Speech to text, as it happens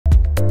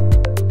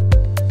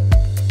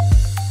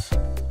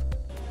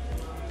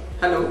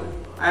Hello,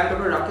 I am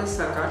Dr. Rakesh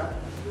Sarkar,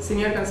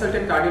 Senior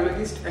Consultant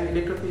Cardiologist and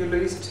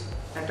Electrophysiologist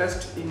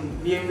attached in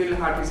Birla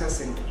Heart Research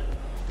Center.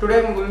 Today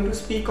I am going to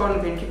speak on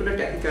ventricular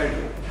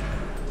tachycardia.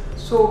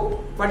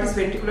 So, what is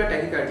ventricular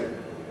tachycardia?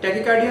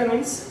 Tachycardia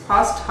means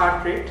fast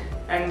heart rate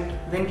and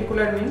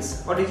ventricular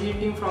means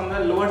originating from the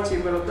lower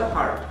chamber of the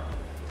heart.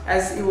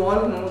 As you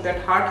all know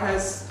that heart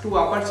has two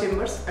upper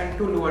chambers and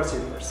two lower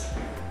chambers.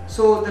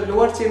 So, the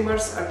lower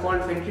chambers are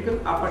called ventricle,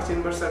 upper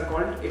chambers are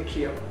called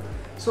atrium.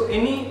 So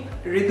any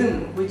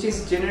rhythm which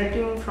is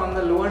generating from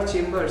the lower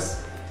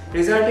chambers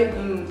resulting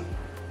in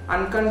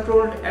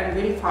uncontrolled and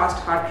very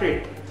fast heart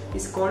rate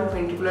is called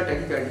ventricular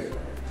tachycardia.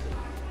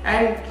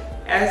 And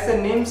as the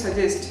name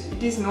suggests,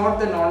 it is not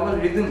the normal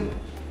rhythm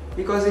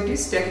because it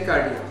is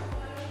tachycardia.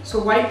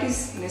 So why it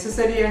is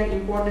necessary and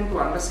important to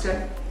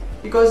understand?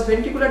 Because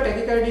ventricular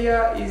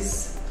tachycardia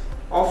is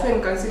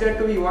often considered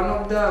to be one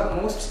of the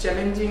most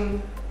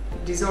challenging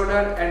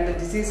disorder and the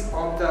disease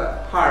of the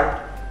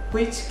heart,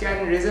 which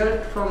can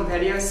result from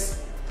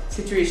various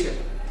situations.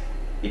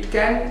 It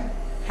can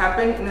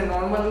happen in a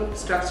normal,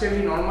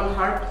 structurally normal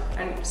heart,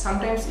 and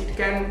sometimes it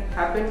can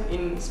happen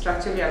in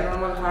structurally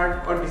abnormal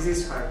heart or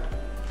diseased heart.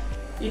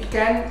 It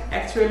can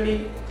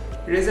actually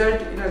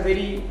result in a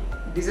very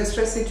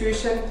disastrous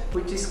situation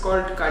which is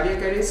called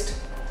cardiac arrest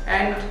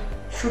and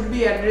should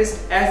be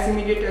addressed as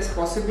immediate as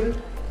possible,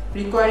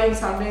 requiring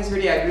sometimes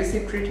very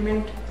aggressive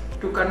treatment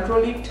to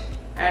control it,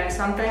 and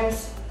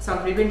sometimes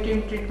some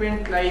preventive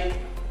treatment like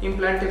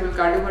implantable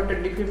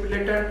cardiovascular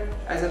defibrillator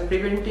as a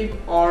preventive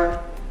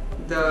or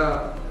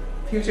the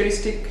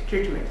futuristic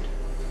treatment.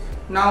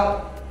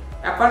 Now,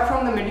 apart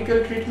from the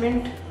medical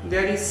treatment,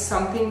 there is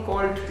something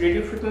called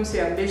radiofrequency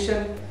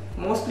ablation,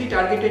 mostly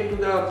targeted to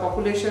the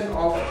population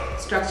of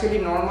structurally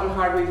normal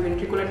heart with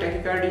ventricular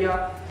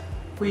tachycardia,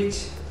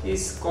 which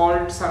is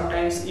called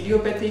sometimes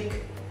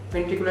idiopathic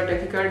ventricular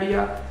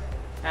tachycardia,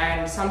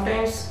 and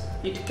sometimes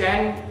it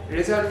can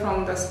result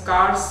from the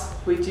scars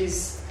which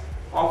is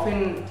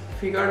often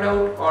figured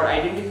out or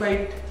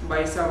identified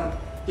by some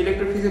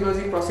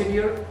electrophysiology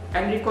procedure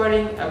and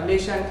requiring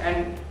ablation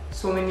and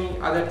so many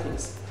other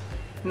things.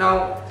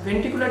 Now,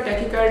 ventricular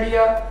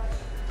tachycardia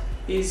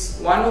is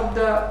one of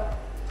the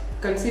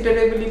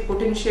considerably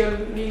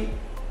potentially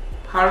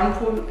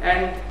harmful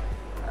and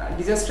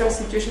disastrous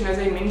situation, as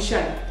I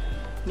mentioned,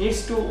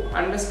 needs to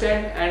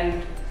understand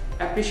and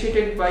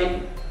appreciated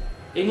by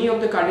any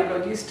of the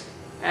cardiologists,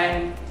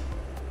 and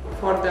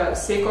for the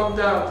sake of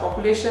the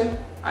population,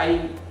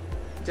 I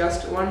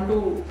just want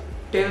to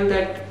tell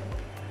that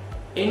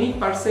any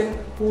person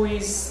who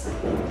is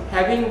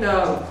having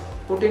the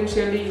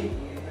potentially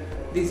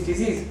this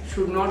disease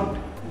should not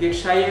get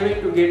shy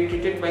away to get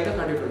treated by the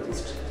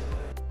cardiologist.